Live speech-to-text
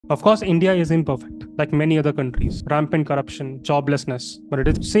Of course, India is imperfect, like many other countries. Rampant corruption, joblessness. But it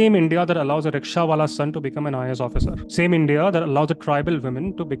is the same India that allows a rickshawala's son to become an IAS officer. Same India that allows a tribal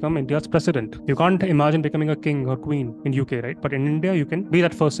woman to become India's president. You can't imagine becoming a king or queen in UK, right? But in India, you can be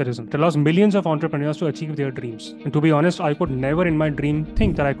that first citizen. It allows millions of entrepreneurs to achieve their dreams. And to be honest, I could never in my dream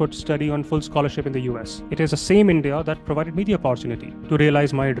think that I could study on full scholarship in the US. It is the same India that provided me the opportunity to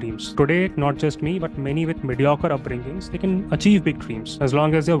realize my dreams. Today, not just me, but many with mediocre upbringings, they can achieve big dreams as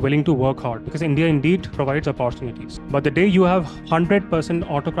long as they're willing to work hard, because India indeed provides opportunities. But the day you have 100%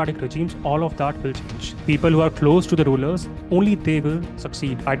 autocratic regimes, all of that will change. People who are close to the rulers, only they will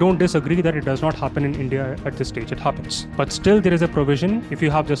succeed. I don't disagree that it does not happen in India at this stage. It happens. But still, there is a provision. If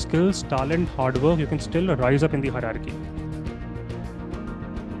you have the skills, talent, hard work, you can still rise up in the hierarchy.